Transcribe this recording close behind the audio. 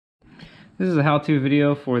This is a how-to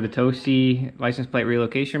video for the TOCE license plate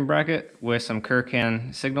relocation bracket with some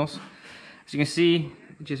Curcan signals. As you can see,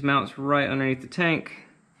 it just mounts right underneath the tank,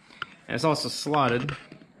 and it's also slotted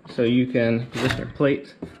so you can position your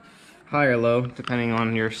plate high or low depending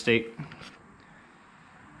on your state.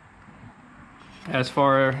 As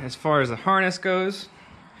far as the harness goes,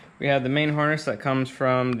 we have the main harness that comes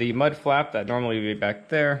from the mud flap that normally would be back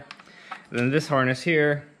there. And then this harness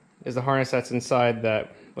here is the harness that's inside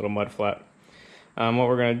that little mud flap. What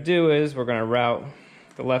we're going to do is we're going to route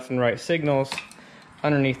the left and right signals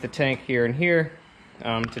underneath the tank here and here.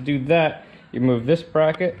 To do that, you move this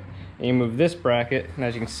bracket and you move this bracket, and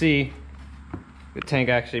as you can see, the tank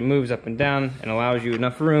actually moves up and down and allows you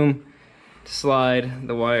enough room to slide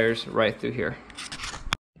the wires right through here.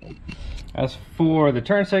 As for the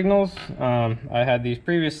turn signals, I had these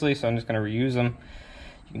previously, so I'm just going to reuse them.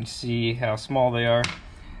 You can see how small they are.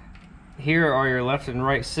 Here are your left and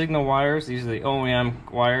right signal wires. These are the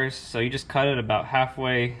OEM wires, so you just cut it about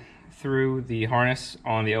halfway through the harness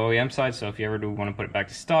on the OEM side. So if you ever do want to put it back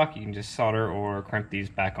to stock, you can just solder or crimp these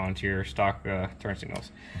back onto your stock turn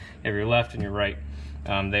signals. You have your left and your right.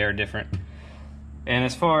 They are different. And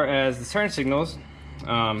as far as the turn signals,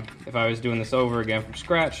 if I was doing this over again from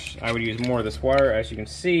scratch, I would use more of this wire. As you can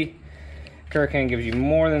see, Curcan gives you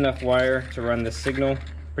more than enough wire to run this signal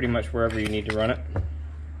pretty much wherever you need to run it.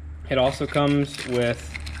 It also comes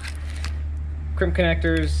with crimp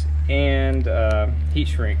connectors and heat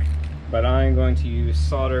shrink, but I'm going to use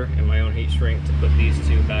solder and my own heat shrink to put these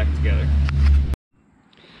two back together.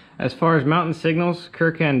 As far as mounting signals,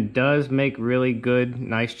 Curcan does make really good,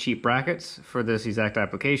 nice, cheap brackets for this exact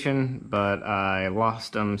application, but I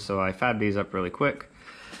lost them, so I fabbed these up really quick.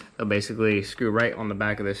 They'll basically screw right on the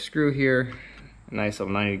back of this screw here, a nice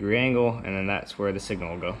little 90-degree angle, and then that's where the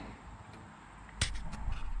signal will go.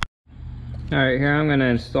 Alright, here I'm going to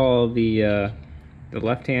install the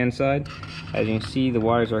left-hand side. As you can see, the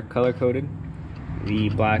wires are color-coded. The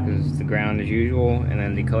black is the ground as usual, and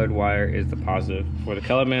then the colored wire is the positive. For the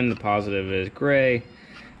Kellerman, the positive is gray,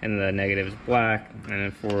 and the negative is black. And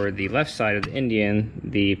then for the left side of the Indian,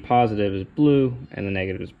 the positive is blue, and the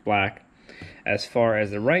negative is black. As far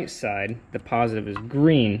as the right side, the positive is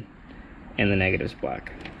green, and the negative is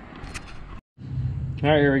black.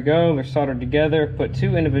 Alright, here we go. They're soldered together. Put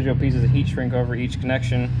two individual pieces of heat shrink over each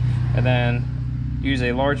connection, and then use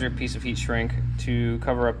a larger piece of heat shrink to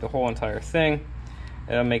cover up the whole entire thing.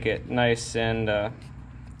 It'll make it nice and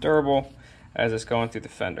durable as it's going through the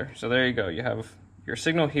fender. So there you go. You have your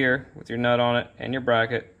signal here with your nut on it and your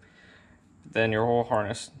bracket, then your whole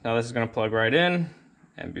harness. Now this is going to plug right in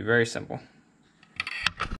and be very simple.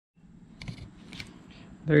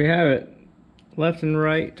 There you have it. Left and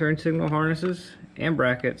right turn signal harnesses and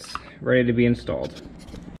brackets ready to be installed.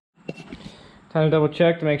 Time to double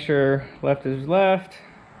check to make sure left is left,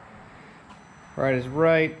 right is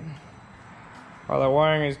right. All the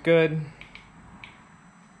wiring is good.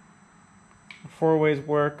 Four ways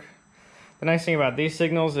work. The nice thing about these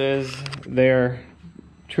signals is they're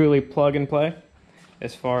truly plug and play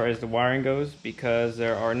as far as the wiring goes, because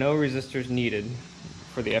there are no resistors needed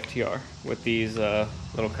for the FTR with these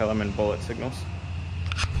little Kellerman bullet signals.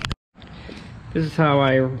 This is how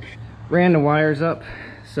I ran the wires up.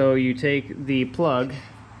 So you take the plug,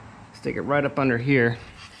 stick it right up under here,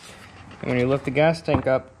 and when you lift the gas tank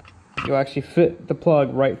up, you'll actually fit the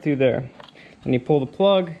plug right through there. And you pull the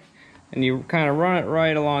plug and you kind of run it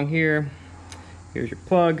right along here. Here's your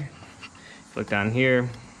plug. Look down here,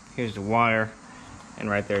 here's the wire, and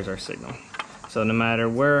right there's our signal. So no matter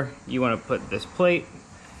where you want to put this plate,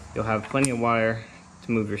 you'll have plenty of wire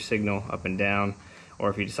to move your signal up and down, or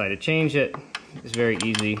if you decide to change it, it's very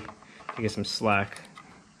easy to get some slack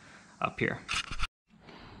up here.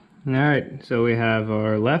 Alright, so we have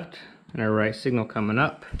our left and our right signal coming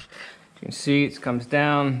up. You can see it comes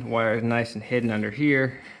down, the wire is nice and hidden under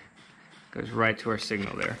here, goes right to our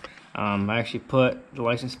signal there. I actually put the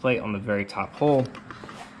license plate on the very top hole.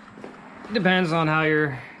 It depends on how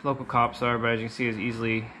your local cops are, but as you can see, it's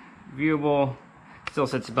easily viewable. Still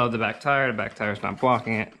sits above the back tire is not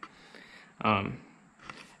blocking it.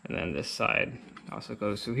 And then this side also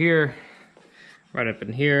goes through here, right up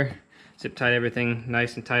in here. Zip tight everything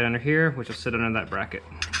nice and tight under here, which will sit under that bracket.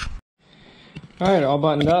 Alright, all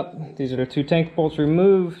buttoned up. These are the two tank bolts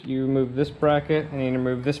removed. You remove this bracket and you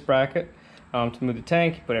remove this bracket to move the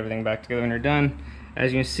tank. You put everything back together when you're done.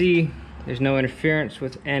 As you can see, there's no interference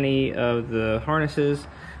with any of the harnesses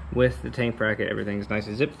with the tank bracket. Everything's nice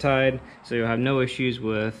and zip tied, so you'll have no issues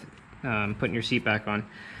with putting your seat back on.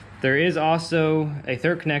 There is also a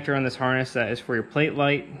third connector on this harness that is for your plate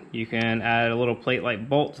light. You can add a little plate light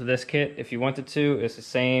bolt to this kit if you wanted to. It's the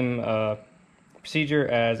same procedure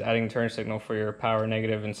as adding turn signal for your power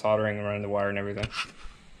negative and soldering and running the wire and everything.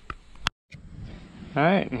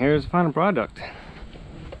 Alright, and here's the final product.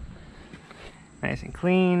 Nice and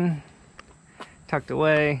clean, tucked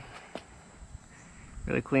away.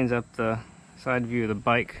 Really cleans up the side view of the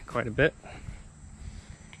bike quite a bit.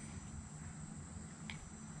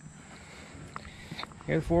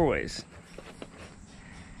 Here are the 4 ways.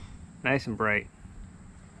 Nice and bright.